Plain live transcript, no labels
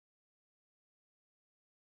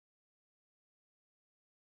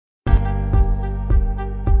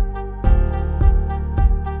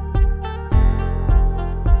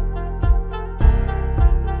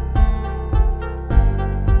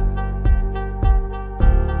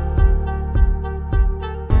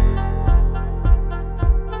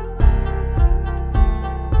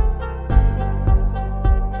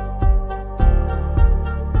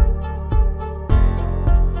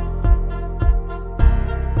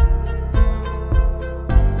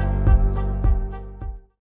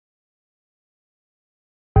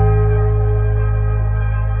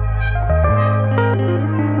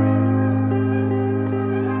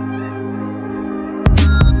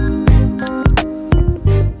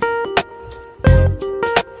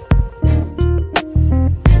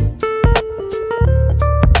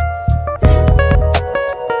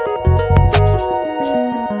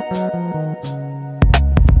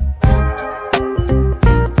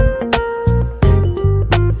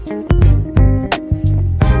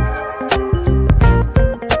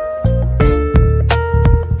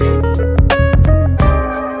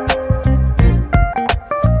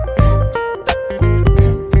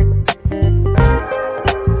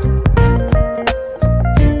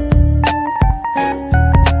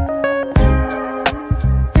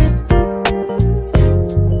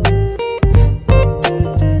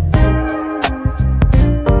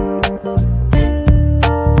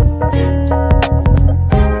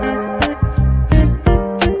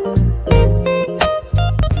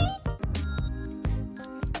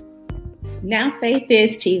Faith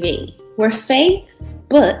Is TV, where faith,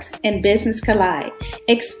 books, and business collide.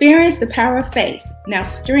 Experience the power of faith, now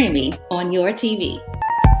streaming on your TV.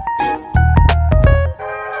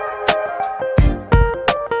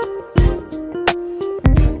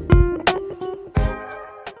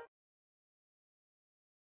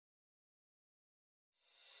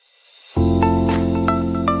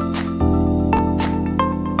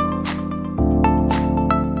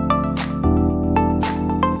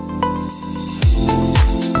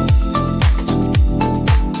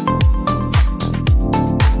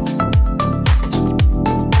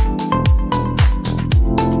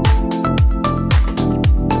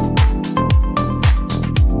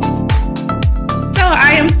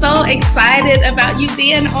 Excited about you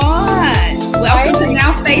being on. Welcome to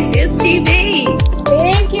Now Faith Is TV.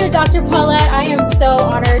 Thank you, Dr. Paulette. I am so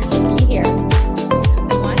honored to be here.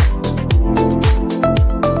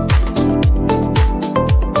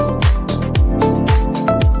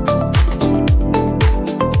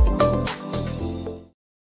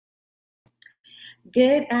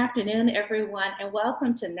 Good afternoon, everyone, and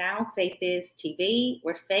welcome to Now Faith Is TV,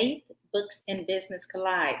 where faith, books, and business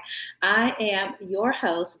collide. I am your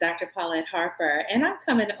host, Dr. Paulette Harper, and I'm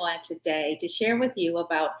coming on today to share with you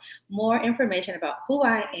about more information about who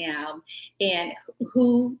I am and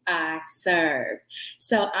who I serve.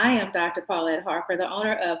 So I am Dr. Paulette Harper, the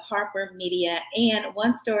owner of Harper Media and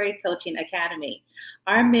One Story Coaching Academy.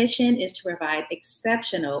 Our mission is to provide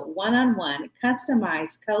exceptional one-on-one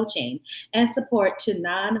customized coaching and support to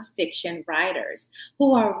nonfiction writers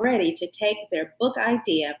who are ready to take their book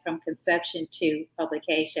idea from conception to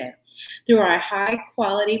publication. Through our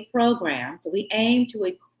high-quality programs, we aim to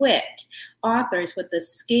equip authors with the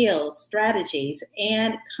skills, strategies,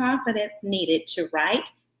 and confidence needed to write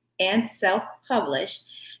and self-publish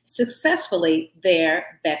successfully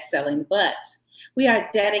their best-selling books. We are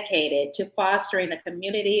dedicated to fostering a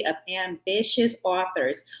community of ambitious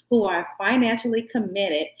authors who are financially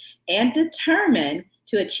committed and determined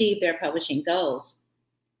to achieve their publishing goals.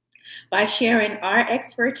 By sharing our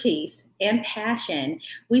expertise and passion,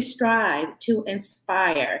 we strive to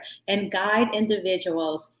inspire and guide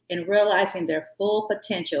individuals in realizing their full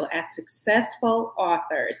potential as successful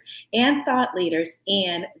authors and thought leaders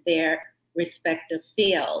in their respective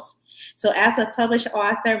fields. So as a published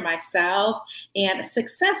author myself and a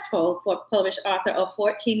successful published author of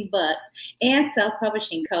 14 books and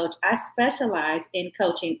self-publishing coach, I specialize in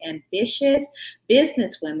coaching ambitious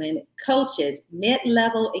businesswomen, coaches,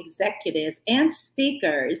 mid-level executives, and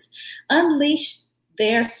speakers unleash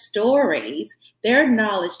their stories, their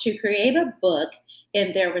knowledge to create a book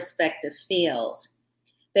in their respective fields.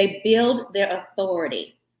 They build their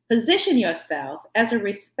authority. Position yourself as a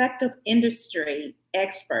respective industry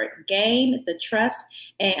expert. Gain the trust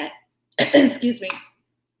and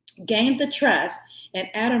gain the trust and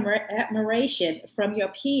admiration from your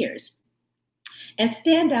peers, and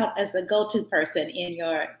stand out as the go-to person in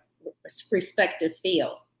your respective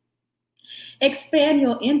field. Expand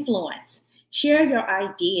your influence. Share your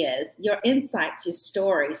ideas, your insights, your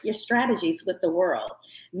stories, your strategies with the world,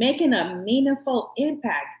 making a meaningful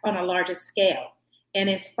impact on a larger scale and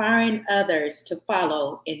inspiring others to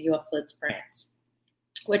follow in your footprints.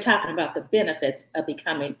 We're talking about the benefits of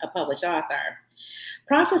becoming a published author.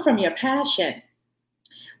 Profit from your passion.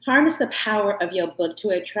 Harness the power of your book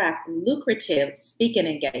to attract lucrative speaking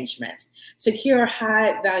engagements, secure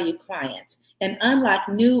high-value clients, and unlock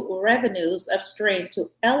new revenues of streams to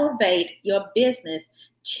elevate your business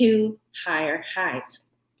to higher heights.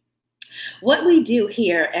 What we do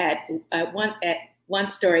here at One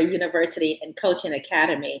Story University and Coaching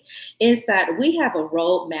Academy is that we have a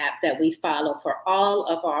roadmap that we follow for all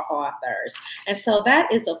of our authors. And so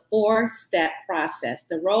that is a 4-step process,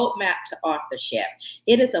 the roadmap to authorship.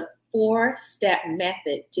 It is a 4-step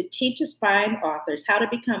method to teach aspiring authors how to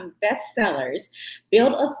become bestsellers,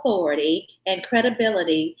 build authority and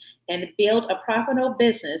credibility, and build a profitable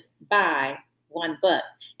business by one book.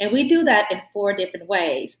 And we do that in 4 different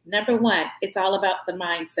ways. Number 1, it's all about the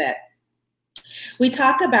mindset. We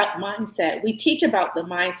talk about mindset. We teach about the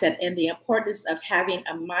mindset and the importance of having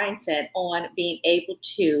a mindset on being able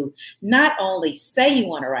to not only say you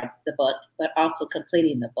want to write the book, but also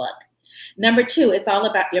completing the book. Number 2, it's all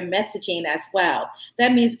about your messaging as well.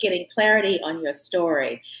 That means getting clarity on your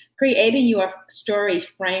story, creating your story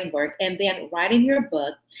framework, and then writing your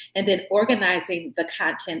book, and then organizing the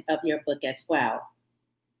content of your book as well.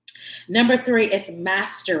 Number 3 is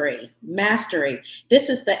mastery. Mastery. This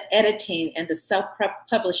is the editing and the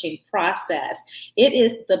self-publishing process. It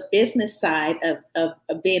is the business side of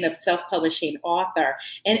being a self-publishing author.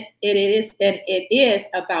 And it is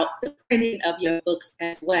about the printing of your books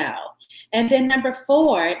as well. And then number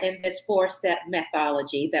 4 in this 4-step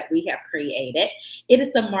methodology that we have created, it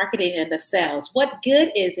is the marketing and the sales. What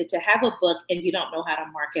good is it to have a book and you don't know how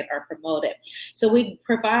to market or promote it? So we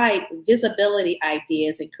provide visibility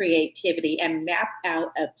ideas and creativity and map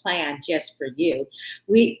out a plan just for you.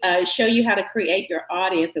 We show you how to create your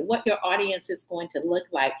audience and what your audience is going to look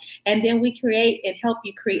like. And then we create and help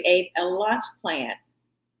you create a launch plan.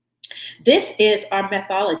 This is our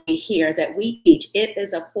methodology here that we teach. It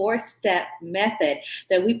is a 4-step method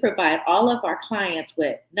that we provide all of our clients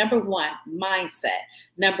with. Number 1, mindset.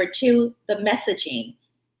 Number 2, the messaging.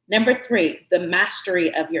 Number 3, the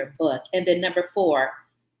mastery of your book. And then number 4,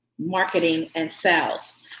 marketing and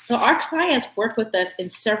sales. So our clients work with us in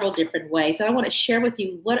several different ways. And I want to share with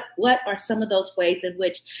you what are some of those ways in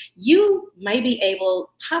which you may be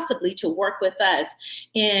able possibly to work with us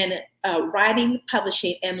in writing,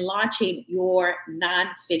 publishing, and launching your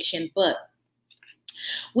nonfiction book.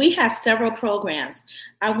 We have several programs.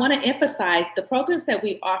 I want to emphasize the programs that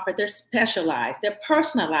we offer, they're specialized, they're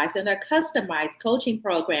personalized, and they're customized coaching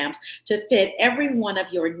programs to fit every one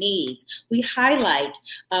of your needs. We highlight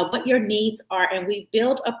what your needs are, and we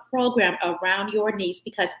build a program around your needs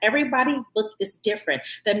because everybody's book is different.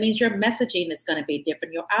 That means your messaging is going to be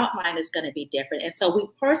different. Your outline is going to be different. And so we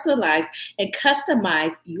personalize and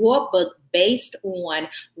customize your book based on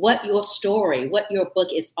what your story, what your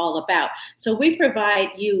book is all about. So we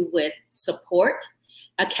provide you with support,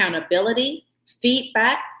 accountability,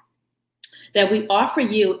 feedback that we offer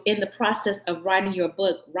you in the process of writing your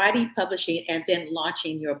book, writing, publishing, and then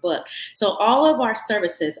launching your book. So all of our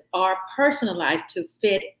services are personalized to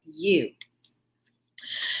fit you.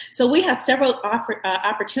 So we have several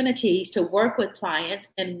opportunities to work with clients,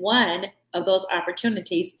 and one of those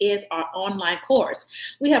opportunities is our online course.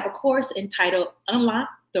 We have a course entitled Unlock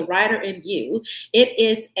the Writer in You. It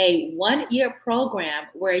is a 1-year program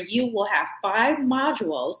where you will have 5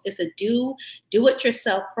 modules. It's a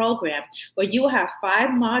do-it-yourself program where you will have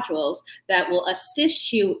 5 modules that will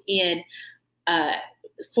assist you in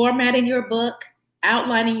formatting your book,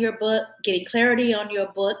 outlining your book, getting clarity on your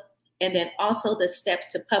book, and then also the steps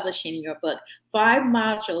to publishing your book. 5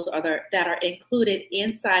 modules that are included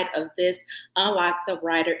inside of this Unlock the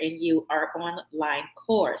Writer in You, our online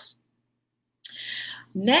course.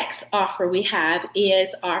 Next offer we have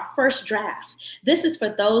is our first draft. This is for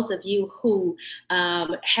those of you who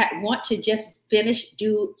want to just finish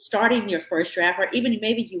starting your first draft, or even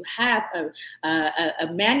maybe you have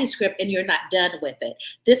a manuscript and you're not done with it.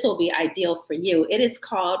 This will be ideal for you. It is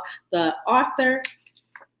called the Author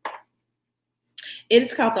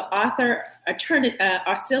Accelerator,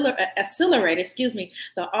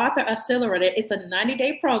 the Author Accelerator. It's a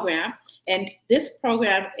 90-day program, and this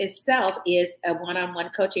program itself is a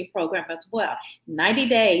one-on-one coaching program as well. 90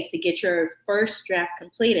 days to get your first draft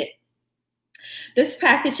completed. This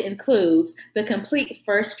package includes the complete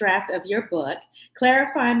first draft of your book,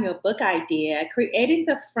 clarifying your book idea, creating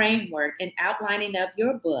the framework and outlining of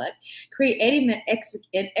your book, creating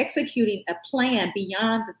and executing a plan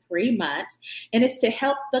beyond the 3 months, and it's to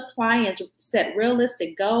help the clients set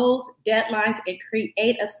realistic goals, deadlines, and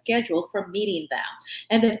create a schedule for meeting them.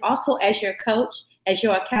 And then also as your coach, as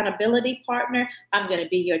your accountability partner, I'm going to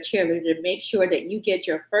be your cheerleader to make sure that you get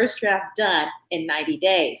your first draft done in 90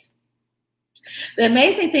 days. The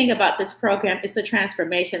amazing thing about this program is the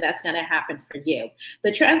transformation that's going to happen for you.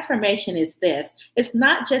 The transformation is this. It's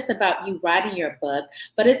not just about you writing your book,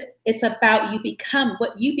 but it's about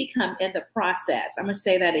what you become in the process. I'm going to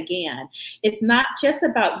say that again. It's not just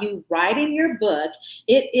about you writing your book.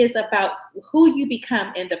 It is about who you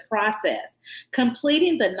become in the process.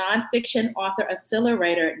 Completing the Nonfiction Author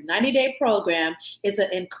Accelerator 90-day program is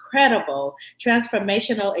an incredible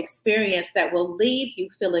transformational experience that will leave you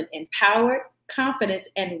feeling empowered, confidence,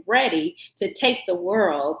 and ready to take the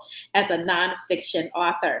world as a nonfiction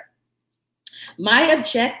author. My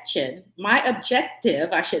objective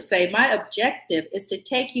is to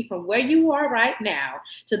take you from where you are right now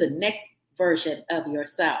to the next version of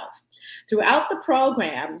yourself. Throughout the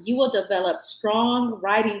program, you will develop strong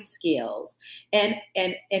writing skills and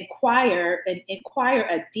acquire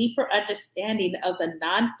a deeper understanding of the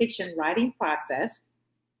nonfiction writing process.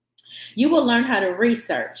 You will learn how to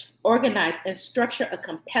research, organize, and structure a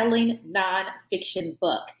compelling nonfiction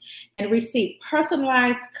book, and receive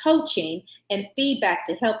personalized coaching and feedback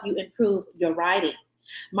to help you improve your writing.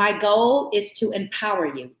 My goal is to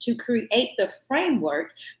empower you to create the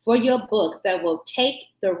framework for your book that will take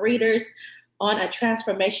the readers on a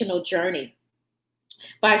transformational journey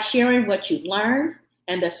by sharing what you've learned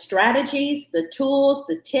and the strategies, the tools,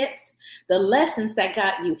 the tips, the lessons that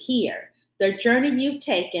got you here, the journey you've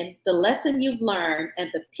taken, the lesson you've learned, and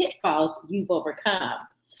the pitfalls you've overcome.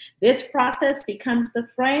 This process becomes the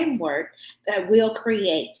framework that we'll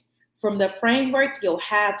create. From the framework, you'll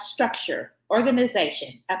have structure,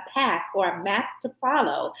 organization, a path or a map to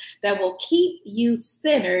follow that will keep you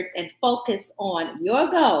centered and focused on your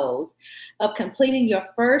goals of completing your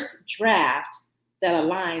first draft that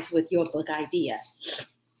aligns with your book idea.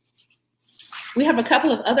 We have a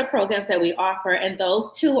couple of other programs that we offer, and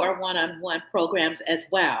those two are one-on-one programs as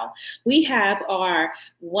well. We have our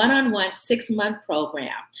one-on-one 6-month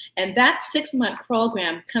program, and that 6-month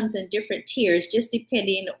program comes in different tiers just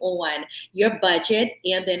depending on your budget.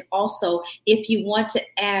 And then also, if you want to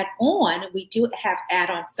add on, we do have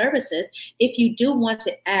add-on services. If you do want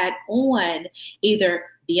to add on either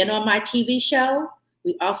being on my TV show,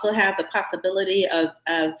 we also have the possibility of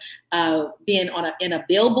being in a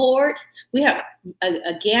billboard. We have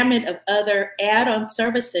a gamut of other add-on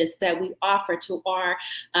services that we offer to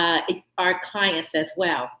our clients as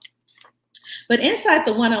well. But inside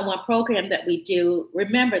the one-on-one program that we do,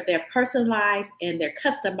 remember, they're personalized and they're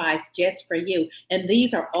customized just for you. And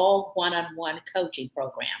these are all one-on-one coaching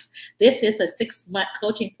programs. This is a 6-month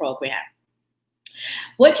coaching program.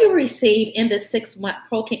 What you receive in the 6-month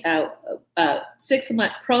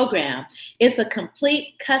program is a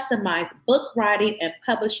complete customized book writing and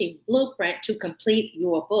publishing blueprint to complete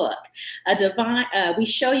your book. We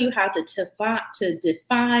show you how to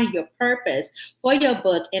define your purpose for your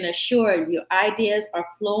book and assure your ideas are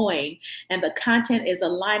flowing and the content is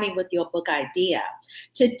aligning with your book idea.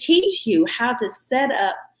 To teach you how to set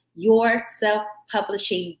up your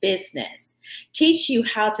self-publishing business. Teach you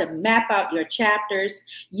how to map out your chapters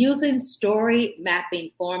using story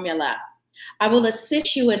mapping formula. I will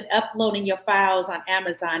assist you in uploading your files on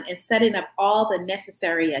Amazon and setting up all the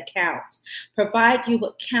necessary accounts. Provide you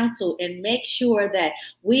with counsel and make sure that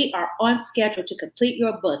we are on schedule to complete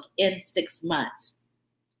your book in 6 months.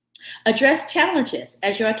 Address challenges.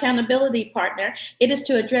 As your accountability partner, it is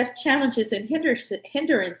to address challenges and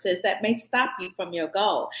hindrances that may stop you from your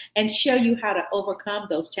goal and show you how to overcome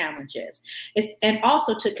those challenges. And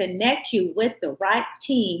also to connect you with the right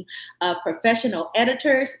team of professional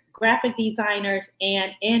editors, graphic designers,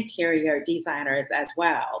 and interior designers as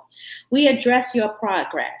well. We address your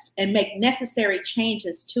progress and make necessary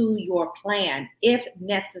changes to your plan if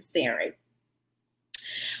necessary.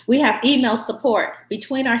 We have email support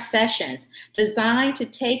between our sessions designed to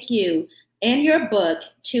take you and your book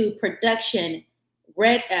to production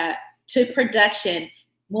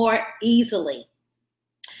more easily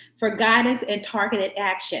for guidance and targeted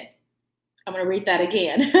action. I'm going to read that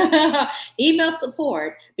again. Email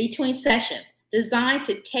support between sessions designed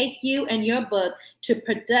to take you and your book to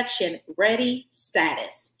production ready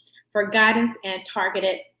status for guidance and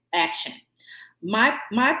targeted action. My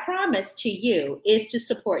promise to you is to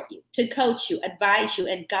support you, to coach you, advise you,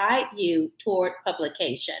 and guide you toward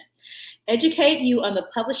publication. Educate you on the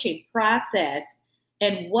publishing process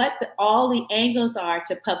and what all the angles are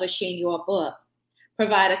to publishing your book.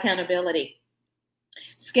 Provide accountability.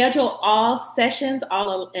 Schedule all sessions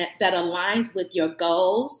that aligns with your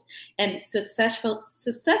goals and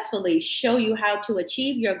successfully show you how to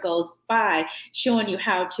achieve your goals by showing you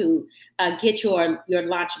how to get your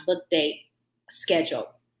launch book date schedule.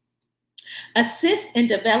 Assist in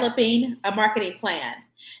developing a marketing plan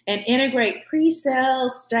and integrate pre-sale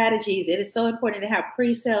strategies. It is so important to have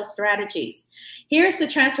pre-sale strategies. Here's the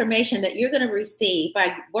transformation that you're going to receive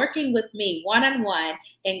by working with me one-on-one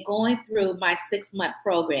and going through my 6-month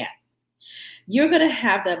program. You're going to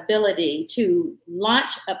have the ability to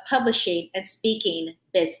launch a publishing and speaking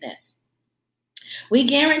business. We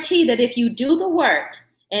guarantee that if you do the work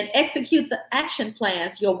and execute the action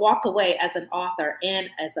plans, you'll walk away as an author and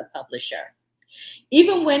as a publisher.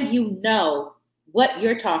 Even when you know what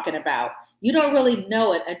you're talking about, you don't really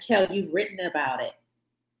know it until you've written about it.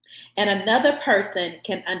 And another person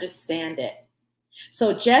can understand it.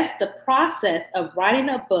 So just the process of writing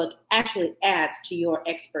a book actually adds to your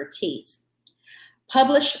expertise.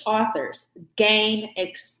 Published authors gain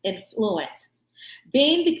influence.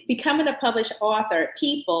 Becoming a published author,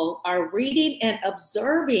 people are reading and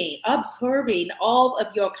observing all of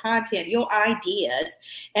your content, your ideas,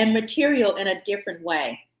 and material in a different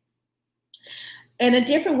way. In a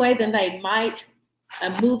different way than they might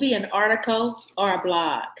a movie, an article, or a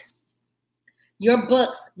blog. Your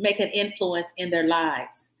books make an influence in their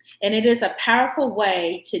lives. And it is a powerful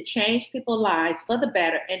way to change people's lives for the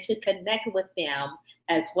better and to connect with them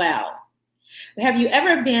as well. Have you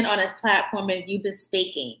ever been on a platform and you've been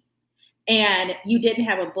speaking and you didn't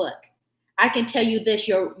have a book? I can tell you this,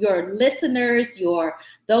 your listeners,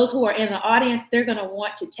 those who are in the audience, they're going to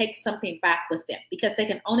want to take something back with them because they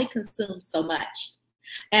can only consume so much.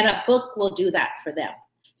 And a book will do that for them.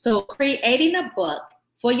 So creating a book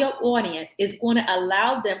for your audience is going to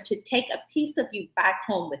allow them to take a piece of you back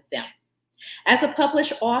home with them. As a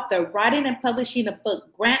published author, writing and publishing a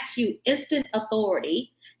book grants you instant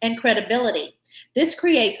authority and credibility. This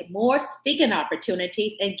creates more speaking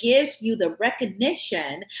opportunities and gives you the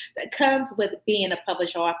recognition that comes with being a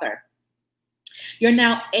published author. You're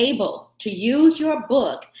now able to use your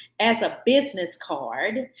book as a business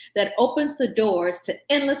card that opens the doors to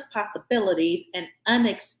endless possibilities and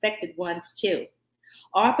unexpected ones too.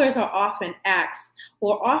 Authors are often asked,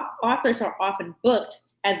 or authors are often booked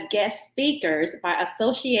as guest speakers by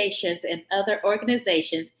associations and other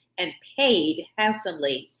organizations and paid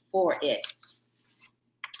handsomely for it.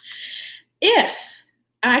 If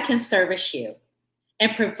I can service you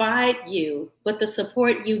and provide you with the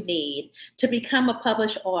support you need to become a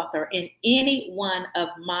published author in any one of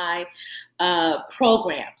my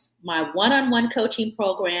programs, my one-on-one coaching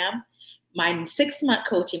program, my 6-month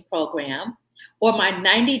coaching program, or my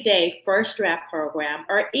 90-day first draft program,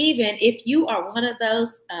 or even if you are one of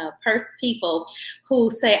those people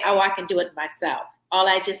who say, oh, I can do it myself. All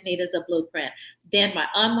I just need is a blueprint. Then my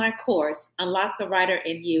online course, Unlock the Writer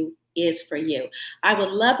in You, is for you. I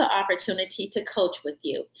would love the opportunity to coach with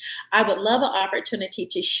you. I would love the opportunity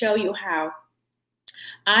to show you how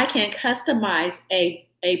I can customize a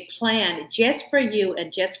plan just for you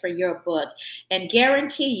and just for your book, and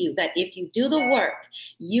guarantee you that if you do the work,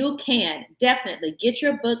 you can definitely get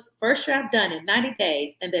your book first draft done in 90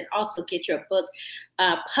 days and then also get your book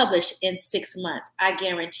published in 6 months. I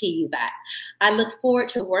guarantee you that. I look forward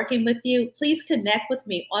to working with you. Please connect with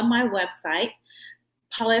me on my website,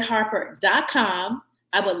 PauletteHarper.com.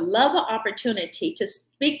 I would love the opportunity to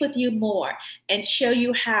speak with you more and show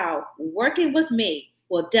you how working with me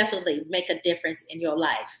will definitely make a difference in your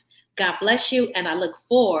life. God bless you, and I look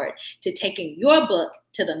forward to taking your book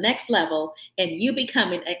to the next level and you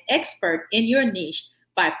becoming an expert in your niche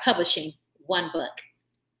by publishing one book.